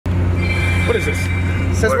What is this?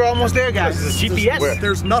 Says we're almost there, guys. This is GPS.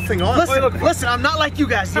 There's nothing on. Listen, I'm not like you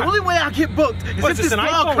guys. The only way I get booked is if this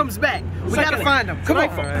vlog comes back. We gotta find him. Come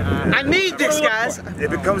on. I need this, guys.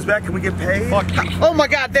 If it comes back, can we get paid? Oh my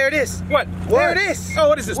God, there it is. What? There it is. Oh,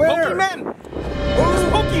 what is this? Where? Pokemon? Who's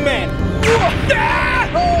Pokemon?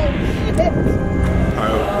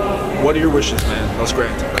 Alright, what are your wishes, man? Let's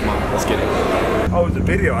grant them. Come on, let's get it. Oh, it's a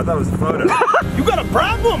video. I thought it was a photo. You got a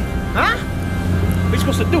problem? Huh? What are you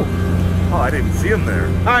supposed to do? Oh, I didn't even see him there.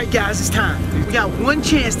 All right, guys, it's time. We got one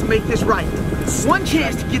chance to make this right. One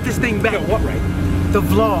chance to get this thing back. What right? The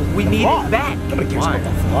vlog. We need it back. Nobody cares about the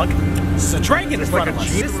vlog. It's a dragon in front of us.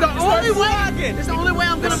 It's the only way. It's the only way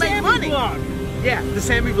I'm gonna make money. Yeah, the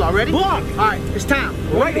Sammy vlog. Ready? Vlog. All right, it's time.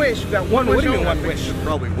 One wish. We got one wish. What do you mean one wish? You should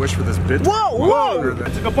probably wish for this bitch. Whoa!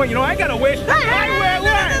 That's a good point. You know, I got a wish. No.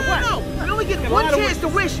 We only get one chance to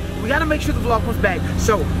wish. We gotta make sure the vlog comes back.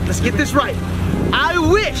 So let's get this right. I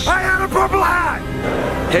wish I had a purple hat.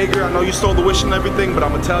 Hager, I know you stole the wish and everything, but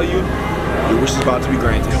I'm gonna tell you, your wish is about to be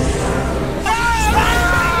granted.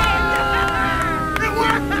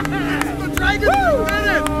 the dragon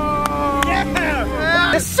winning.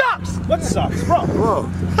 Yeah. It sucks. What sucks, bro? Whoa.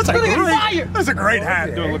 That's a That's a great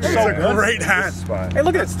hat, dude. Looks so good. Great hat. Hey,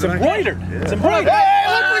 look at this. It's embroidered. Yeah. It's embroidered. Hey,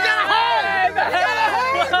 look, we got a hat.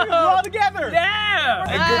 We're all together. Yeah!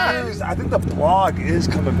 And good news, I think the vlog is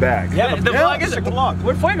coming back. Yeah, the vlog is a vlog.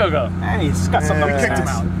 Where'd Fuego go? Hey, he's got something up his kicked him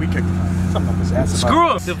ass. out. We kicked him out. Something up his ass.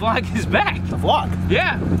 Screw him. The vlog is back. The vlog.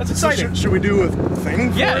 Yeah. That's So exciting. should we do a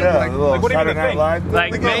thing? Yeah. For it? Yeah, Like, a little what do you mean Saturday a Night thing?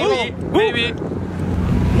 Live thing? Like maybe.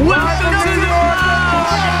 Welcome to the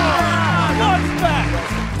Vlog's back.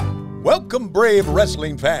 Welcome, brave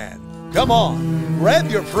wrestling fan. Come on, grab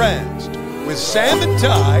your friends. With Sam and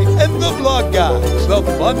Ty and the Vlog Guys, the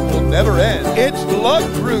fun will never end. It's Vlog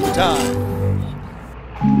Crew time.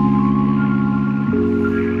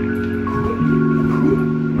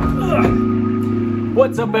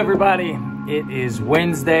 What's up, everybody? It is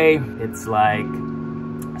Wednesday. It's like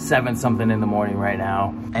 7 something in the morning right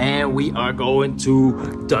now. And we are going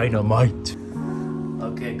to Dynamite.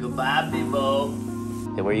 Okay, goodbye, people.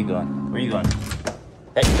 Hey, where you going? Where you going?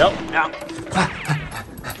 Hey, no.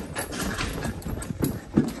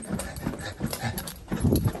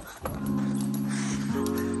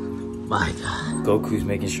 My God. Goku's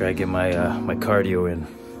making sure I get my my cardio in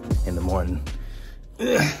the morning.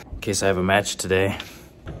 In case I have a match today.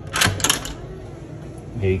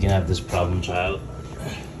 Here, you can have this problem child.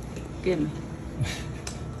 Give me.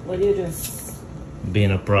 What are you doing?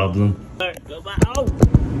 Being a problem. Goodbye. Oh.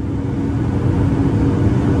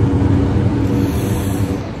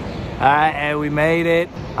 Alright, and we made it.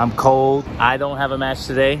 I'm cold. I don't have a match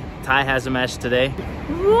today. Ty has a match today.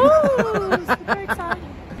 Woo! Super excited.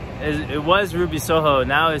 It was Ruby Soho,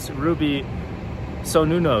 now it's Ruby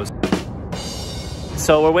Sonunos.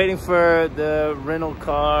 So we're waiting for the rental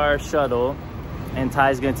car shuttle, and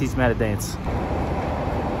Ty's gonna teach me how to dance.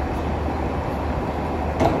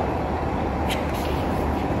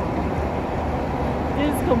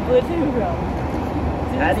 This is completely wrong.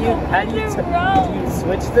 How do you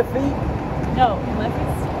switch the feet? No, left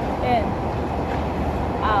is in,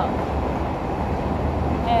 out,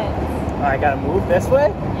 in. Oh, I gotta move this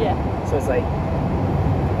way? Yeah. So it's like,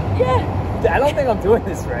 Yeah. I don't think I'm doing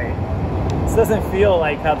this right. This doesn't feel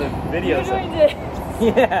like how the videos You're doing this.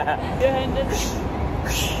 Yeah. You're doing this.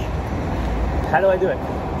 How do I do it?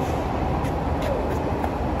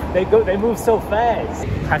 They move so fast.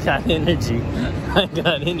 I got energy. I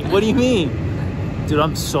got energy. What do you mean? Dude,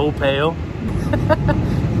 I'm so pale.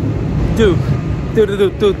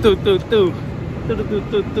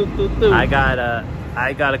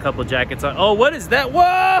 I got a couple jackets on. Oh, what is that?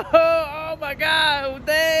 Whoa! Oh my God!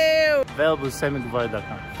 Damn! Available at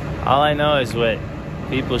SammyGuevara.com. All I know is what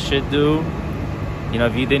people should do. You know,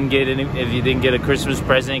 if you didn't get a Christmas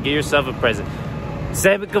present, get yourself a present.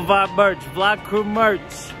 Sammy Guevara merch, Vlog Crew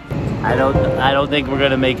merch. I don't think we're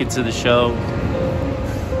gonna make it to the show.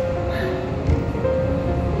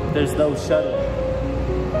 There's no shuttle.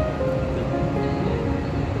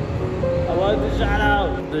 I want the shout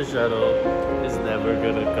out. The shuttle is never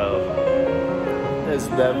gonna come. It's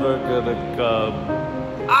never gonna come.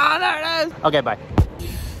 Ah, there it is. Okay, bye.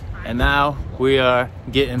 And now we are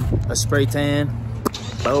getting a spray tan.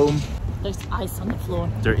 Boom. There's ice on the floor.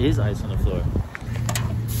 There is ice on the floor.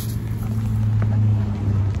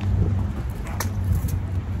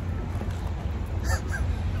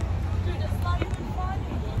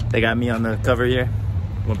 They got me on the cover here.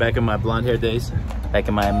 Went back in my blonde hair days. Back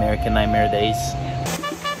in my American Nightmare days.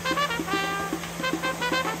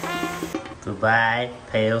 Goodbye,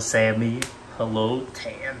 Pale Sammy. Hello,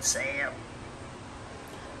 Tan Sam.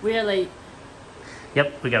 We are like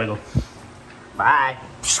Yep, we gotta go. Bye.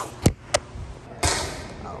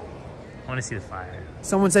 I want to see the fire.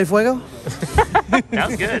 Someone say fuego? That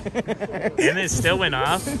was good. And it still went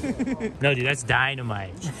off. No, dude, that's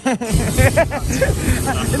dynamite.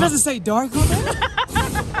 It doesn't say dark on there.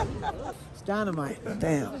 It's dynamite.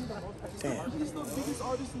 Damn.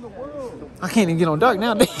 I can't even get on dark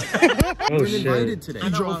now. Oh, shit. Invited today.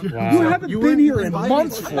 Wow. You haven't been here in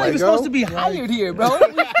months. I'm not even supposed to be hired here, bro.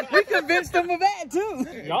 We convinced them of that too.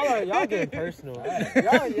 Y'all getting personal.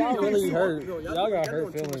 Y'all really hurt. Y'all got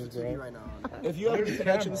hurt feelings, bro. If you have any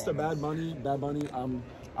connections to Bad Bunny,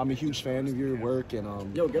 I'm a huge fan of your work,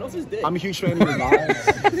 and yo, get off his dick. I'm a huge fan of your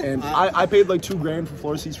vibes, and I paid like $2 grand for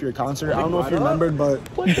floor seats for your concert. I don't know if you remembered,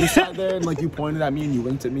 but you sat there and like you pointed at me and you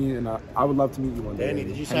winked at me, and I would love to meet you one day. Danny,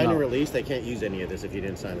 did you sign a release? They can't use any of this if you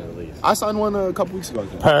didn't sign a release. I signed one a couple weeks ago.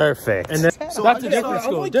 Perfect. And then, so that's a different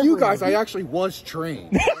school. Like you guys, I actually was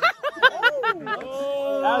trained.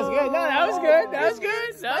 That was good. No, that was good. That was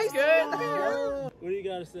good. That was good. What do you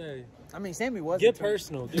gotta say? I mean, Sammy was. Get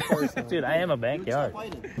personal. Get personal. Dude, I am a backyard.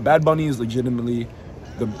 Bad Bunny is legitimately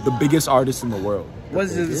the biggest artist in the world.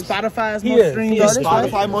 Was it Spotify's most streamed artist?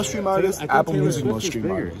 Spotify most streamed artist, Apple Music most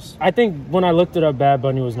streamed artist. I think when I looked it up, Bad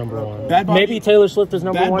Bunny was #1. Bad Bunny- Maybe Taylor Swift is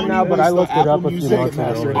 #1 now, but I looked it up a few months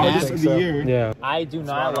ago. Artist of the year. Yeah. I do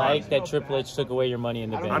not like that Triple H took away your money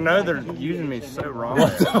in the bank. I know they're using me so wrong.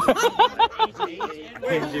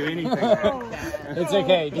 Can't do anything. It's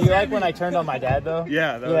okay. Do you like when I turned on my dad, though?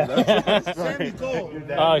 Yeah, that's right.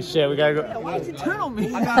 Oh, shit. We gotta go. Why did you turn on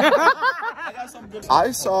me?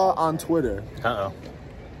 I saw on Twitter Uh-oh.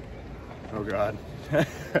 Oh God.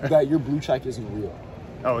 that your blue check isn't real.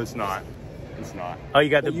 Oh, it's not. It's not. Oh, you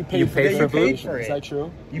got the. You paid for blue? Is that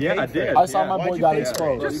true? Yeah, I did. I saw my boy got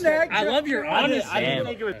exposed. I love your honesty.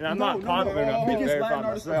 I'm not confident enough to verify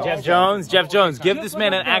myself. Jeff Jones, give this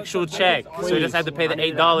man an actual check so he doesn't have to pay the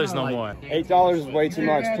 $8 no more. $8 is way too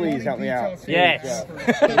much. Please help me out. Yes.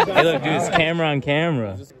 Hey, look, dude, it's camera on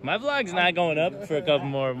camera. My vlog's not going up for a couple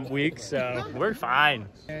more weeks, so we're fine.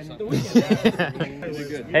 Hey,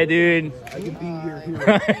 dude.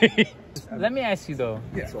 Let me ask you, though.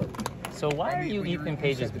 So why are you Ethan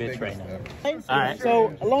Page's bitch right now? Alright.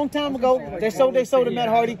 So a long time ago, they sold to Matt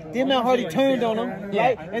Hardy. Then Matt Hardy turned on him,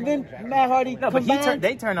 right? And then Matt Hardy. No, but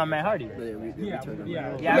they turned on Matt Hardy.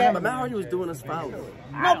 Yeah, but Matt Hardy was doing us foul.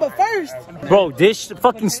 No, but first. Bro, this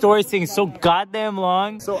fucking story thing is so goddamn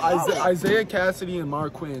long. So Isaiah Cassidy and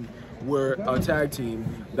Mark Quinn were a tag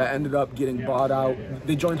team that ended up getting bought out.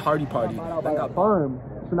 They joined Hardy Party. That got burned.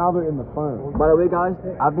 So now they're in the firm. By the way, guys,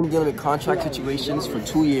 I've been dealing with contract situations for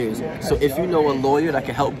 2 years. So if you know a lawyer that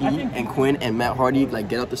can help me and Quinn and Matt Hardy like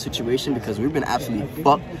get out the situation, because we've been absolutely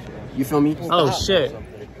fucked. You feel me? Oh shit.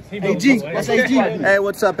 AG, that's AG. Hey,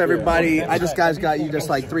 what's up, everybody? I just got you just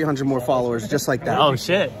like 300 more followers, just like that. Oh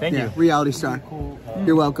shit. Thank you. Reality star.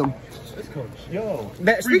 You're welcome.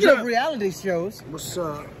 Speaking of reality shows, What's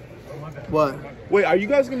up? What? Wait, are you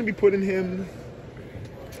guys going to be putting him...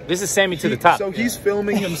 This is Sammy to the top. So he's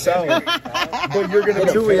filming himself, but you're going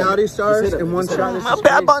to... 2 reality stars in one shot.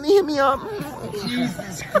 Bad Bunny, hit me up.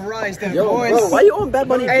 Jesus Christ, them Yo, boys. bro, why you on Bad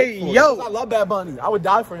Bunny? Hey, yo. I love Bad Bunny. I would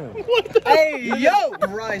die for him. Hey, yo.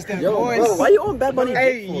 Christ, them boys. Bro, why you on Bad Bunny?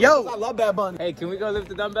 Hey, yo. I love Bad Bunny. Hey, can we go lift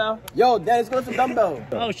the dumbbell? Yo, Dad, let's go to some dumbbell.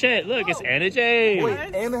 Oh shit, look, it's Anna J.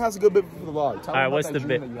 Wait, Anna has a good bit for the vlog. Tell All right, me what's about the that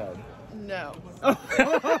bit? dream that you had. No.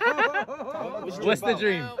 What's the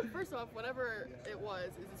dream? First off, whatever it was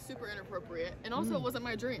is super inappropriate, and also it wasn't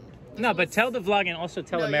my dream. No, but tell the vlog and also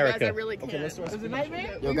tell America. You guys, I really can't. Was it a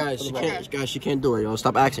nightmare? Yo, guys, she can't do it. Yo,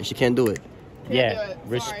 stop asking. She can't do it. Yeah,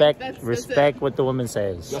 respect what the woman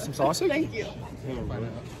says. You got some sausage? Thank you.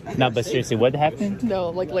 No, but seriously, what happened? No,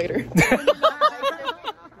 like later.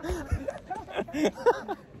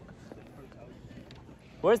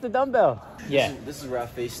 Where's the dumbbell? Yeah. This is where I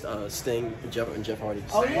faced Sting and Jeff Hardy.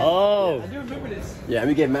 Oh, yeah. Oh. I do remember this. Yeah,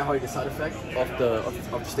 we gave Matt Hardy the side effect off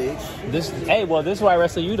the stage. Hey, well, this is why I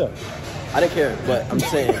wrestle you, though. I didn't care, but I'm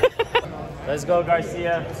saying. Let's go,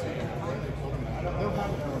 Garcia.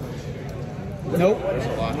 Nope.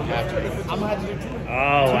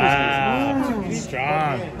 Oh, wow.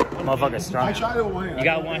 Strong. Motherfucker strong. I try to win. You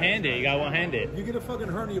got one-handed. You got one-handed. You get a fucking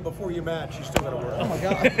hernia before you match. You still gotta work. Oh, my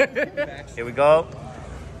God. Here we go.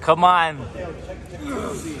 Come on.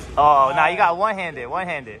 Oh, now you got one-handed.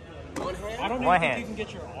 One-handed. I don't One even hand. think you can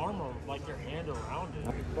get your arm or like your hand around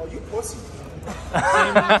it. Bro, you pussy.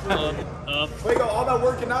 Up. Wait, all that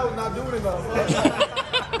working out is not doing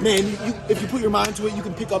enough. Man, if you put your mind to it, you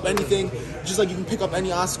can pick up anything. Just like you can pick up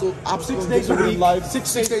any obstacle 6 days a week. Life.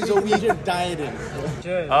 6 days a week. You're dieting.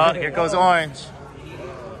 Oh, here goes Orange.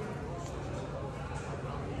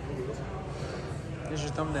 Here's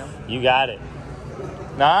your thumbnail. You got it.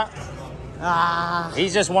 Nah? Ah.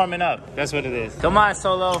 He's just warming up. That's what it is. Come on,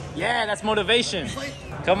 Solo. Yeah, that's motivation.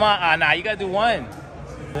 Come on. Nah, you gotta do one.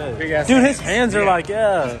 Dude, his hands are like,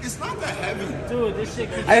 yeah. It's not that heavy. Dude, this shit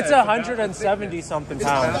could It's 170 something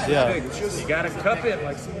pounds. Yeah. You gotta cup it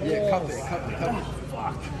like some. Yeah, cup it.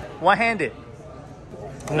 one-handed.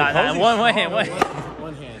 Nah, one hand. One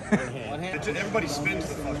hand. Everybody spins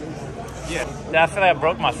the fucking. Yeah. I feel like I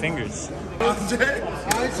broke my fingers.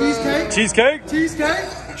 Cheesecake. Cheesecake? Cheesecake.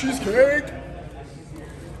 Cheesecake.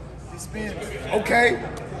 He spins. Okay.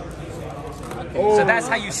 So that's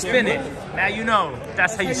how you spin it. Now you know.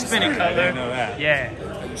 That's how you spin it, Cutler. You know that. Yeah.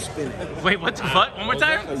 Wait, what the fuck? One more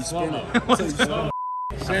time? How you spin it.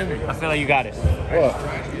 Sammy. I feel like you got it. What?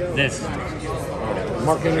 This.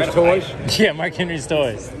 Mark Henry's toys. Yeah, Mark Henry's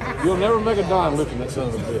toys. You'll never make a dime lifting that son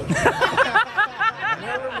of a bitch.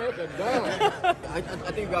 Never make a dime. I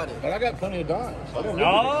think you got it. But I got plenty of dimes. Oh,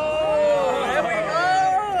 there we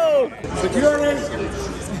go. Security.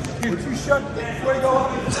 Would you shut before you go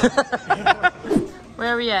up?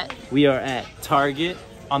 Where are we at? We are at Target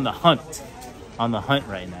on the hunt. On the hunt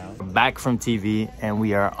right now. We're back from TV and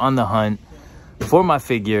we are on the hunt for my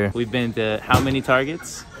figure. We've been to how many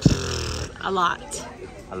Targets? A lot.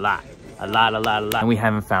 A lot. And we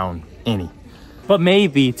haven't found any. But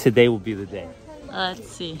maybe today will be the day. Let's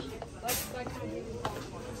see.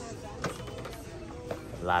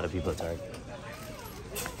 A lot of people at Target.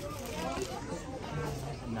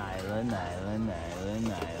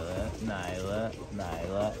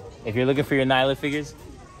 Nyla. If you're looking for your Nyla figures,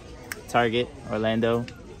 Target, Orlando,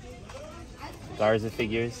 Garza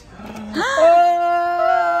figures.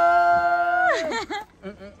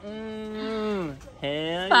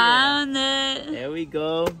 Hell Found yeah. it. There we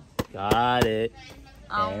go. Got it.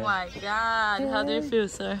 Oh my god. How do you feel,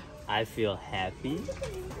 sir? I feel happy.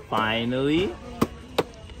 Finally.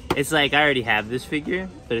 It's like I already have this figure,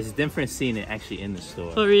 but it's different seeing it actually in the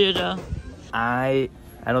store. For real though. I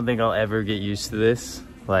don't think I'll ever get used to this.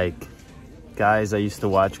 Like, guys I used to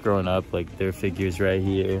watch growing up, like their figures right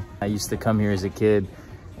here. I used to come here as a kid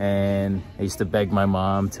and I used to beg my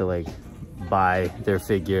mom to like buy their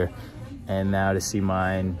figure. And now to see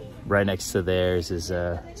mine right next to theirs is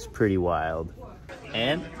it's pretty wild.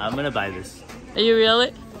 And I'm gonna buy this. Are you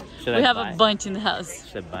really? Should We I have buy a it? bunch in the house.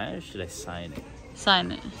 Should I buy it or should I sign it?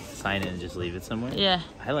 Sign it. Sign it and just leave it somewhere? Yeah.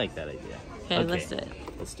 I like that idea. Okay, let's do it.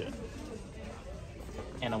 Let's do it.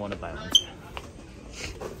 And I want to buy one.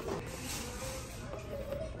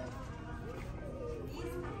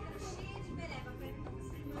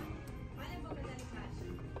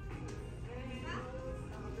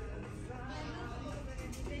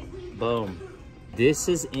 Boom. This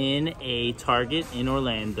is in a Target in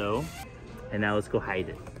Orlando. And now let's go hide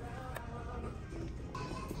it.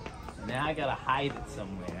 Now I gotta hide it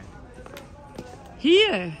somewhere.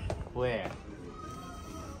 Here. Where?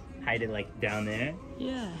 Hide it like down there?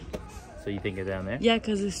 Yeah. So you think it's down there? Yeah,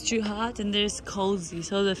 because it's too hot and there's cozy.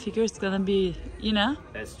 So the figure's gonna be, you know?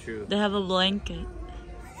 That's true. They have a blanket.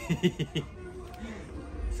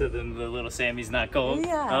 So then the little Sammy's not cold?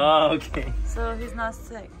 Yeah. Oh, okay. So he's not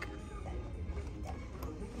sick.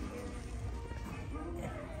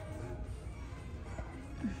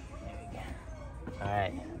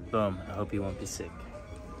 Alright, boom. I hope he won't be sick.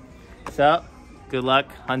 So, good luck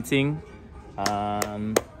hunting.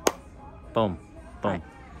 Boom. Boom.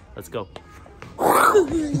 Let's go.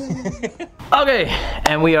 Okay,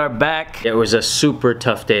 and we are back. It was a super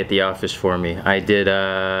tough day at the office for me. I did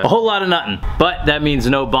a whole lot of nothing, but that means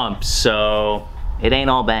no bumps, so it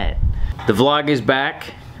ain't all bad. The vlog is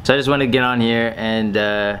back, so I just wanted to get on here and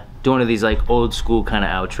do one of these like old school kind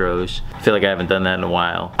of outros. I feel like I haven't done that in a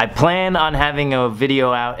while. I plan on having a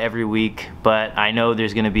video out every week, but I know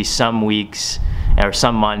there's gonna be some weeks or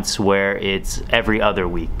some months where it's every other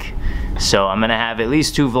week. So I'm gonna have at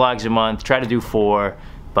least 2 vlogs a month, try to do 4,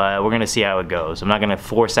 but we're gonna see how it goes. I'm not gonna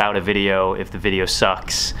force out a video if the video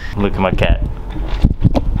sucks. Look at my cat.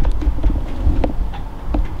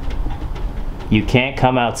 You can't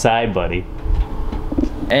come outside, buddy.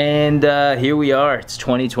 And here we are, it's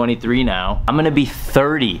 2023 now. I'm gonna be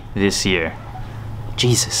 30 this year.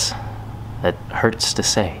 Jesus, that hurts to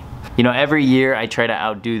say. You know, every year I try to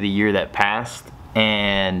outdo the year that passed,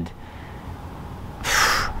 and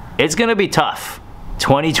it's gonna be tough.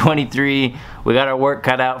 2023, we got our work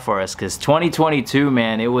cut out for us, because 2022,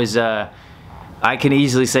 man, it was, I can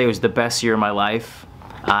easily say it was the best year of my life.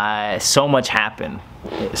 So much happened.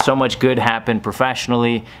 So much good happened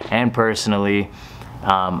professionally and personally.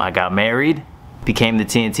 I got married, became the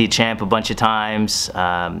TNT champ a bunch of times.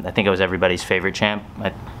 I think I was everybody's favorite champ.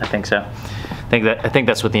 I think so. I think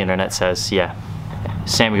that's what the internet says, yeah.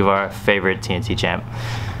 Sammy Guevara, favorite TNT champ.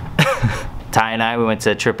 Ty and I, we went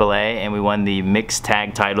to AAA and we won the mixed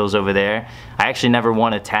tag titles over there. I actually never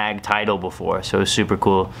won a tag title before, so it was super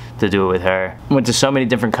cool to do it with her. Went to so many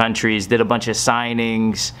different countries, did a bunch of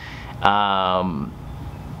signings, and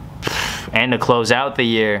to close out the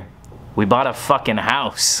year, we bought a fucking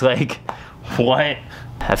house. Like, what?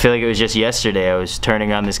 I feel like it was just yesterday. I was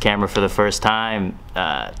turning on this camera for the first time,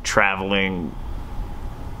 traveling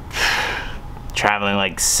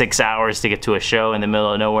like 6 hours to get to a show in the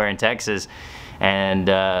middle of nowhere in Texas. And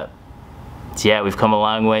yeah, we've come a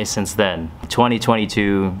long way since then.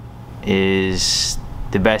 2022 is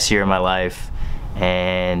the best year of my life.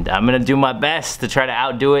 And I'm gonna do my best to try to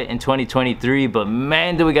outdo it in 2023, but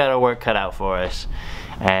man, do we got our work cut out for us.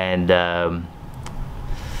 And yeah,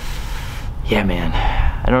 man,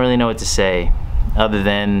 I don't really know what to say other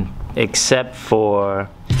than, except for,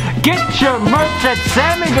 get your merch at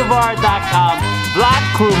SammyGuevara.com.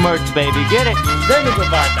 Vlog crew merch, baby. Get it?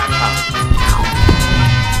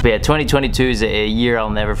 SammyGuevara.com. But yeah, 2022 is a year I'll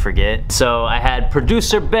never forget. So I had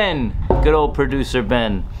producer Ben, good old producer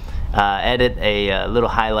Ben, edit a little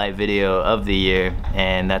highlight video of the year,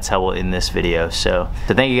 and that's how we'll end this video. So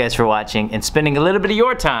thank you guys for watching and spending a little bit of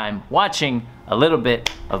your time watching a little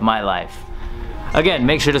bit of my life. Again,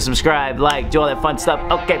 make sure to subscribe, like, do all that fun stuff.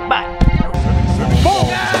 Okay, bye.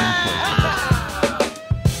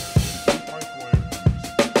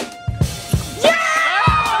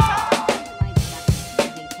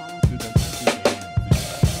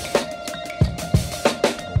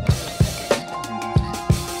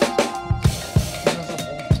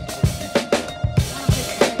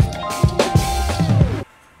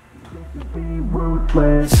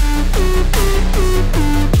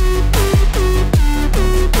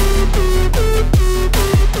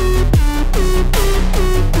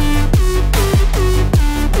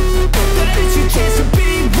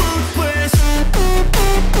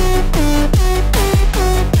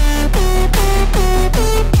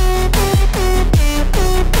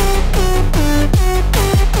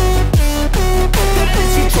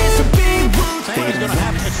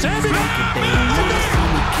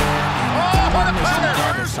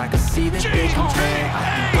 I can see that they compare.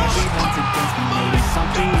 I think everyone's against me, maybe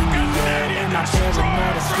something in the air. And I'm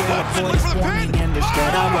paranoid, scared, avoid this warning, and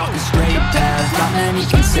instead I walk a straight path. Not many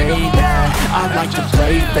can say that. I like to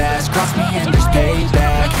play fast, cross me and there's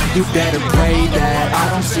payback. You better pray that I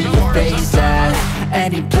don't see your face at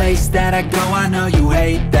any place that I go. I know you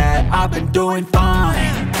hate that. I've been doing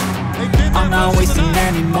fine, I'm not wasting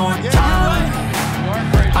any more time.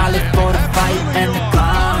 I live for the fight and the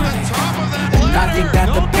climb, and I think that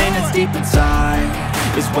the pain that's deep inside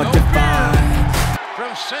is what defines.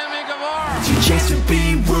 From Sammy Guevara, you chase to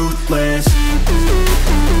be ruthless.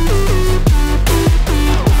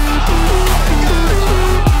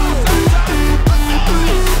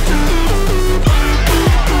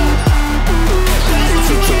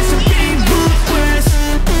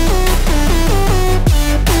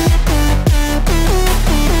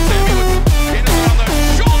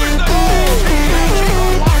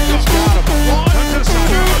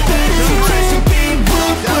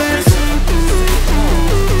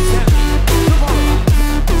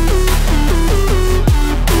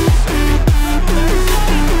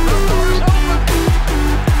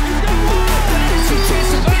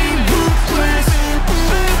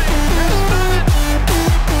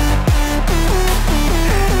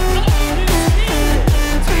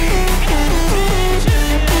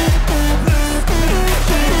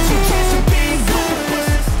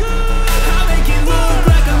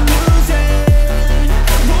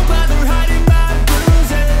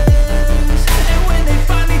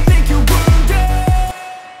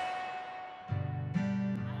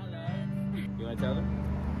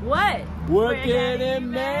 What? We're getting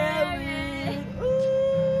married.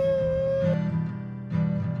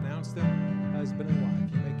 Announce them husband and wife.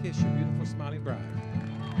 You may kiss your beautiful smiling bride.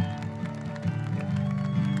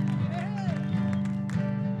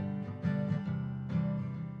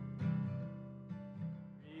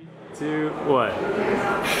 Two, what?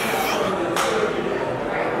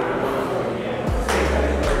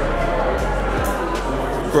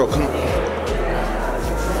 Bro, come on.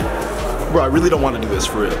 Bro, I really don't want to do this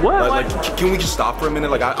for real. What? Like, can we just stop for a minute?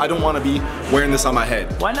 Like, I don't want to be wearing this on my head.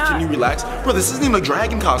 Why not? Can you relax? Bro, this isn't even a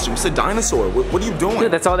dragon costume. It's a dinosaur. What are you doing? Dude,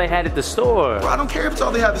 that's all they had at the store. Bro, I don't care if it's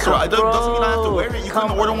all they had at the store. It doesn't mean I have to wear it. You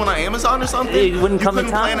couldn't order one on Amazon or something? It wouldn't come in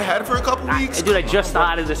couldn't time. plan ahead for a couple weeks? Dude, I just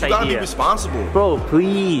thought of this idea. You gotta be responsible. Bro,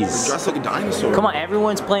 please. Dress like a dinosaur. Come on,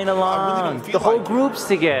 everyone's playing along. I really don't feel the whole like group's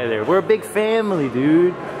together. We're a big family,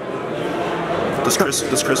 dude. Does Chris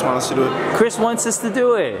want us to do it? Chris wants us to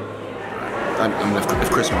do it. I mean, if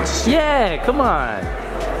Chris wants to see. Yeah, come on.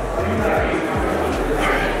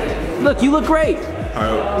 Look, you look great. All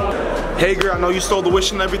right. Hey, girl, I know you stole the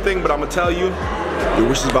wish and everything, but I'm gonna tell you, your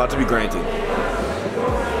wish is about to be granted.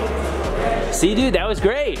 See, dude, that was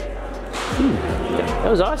great. Dude, that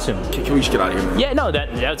was awesome. Can we just get out of here, man? Yeah, no,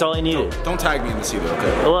 that's all I needed. Don't tag me in this either,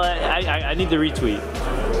 okay? Well, I need the retweet.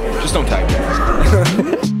 Just don't tag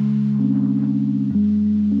me.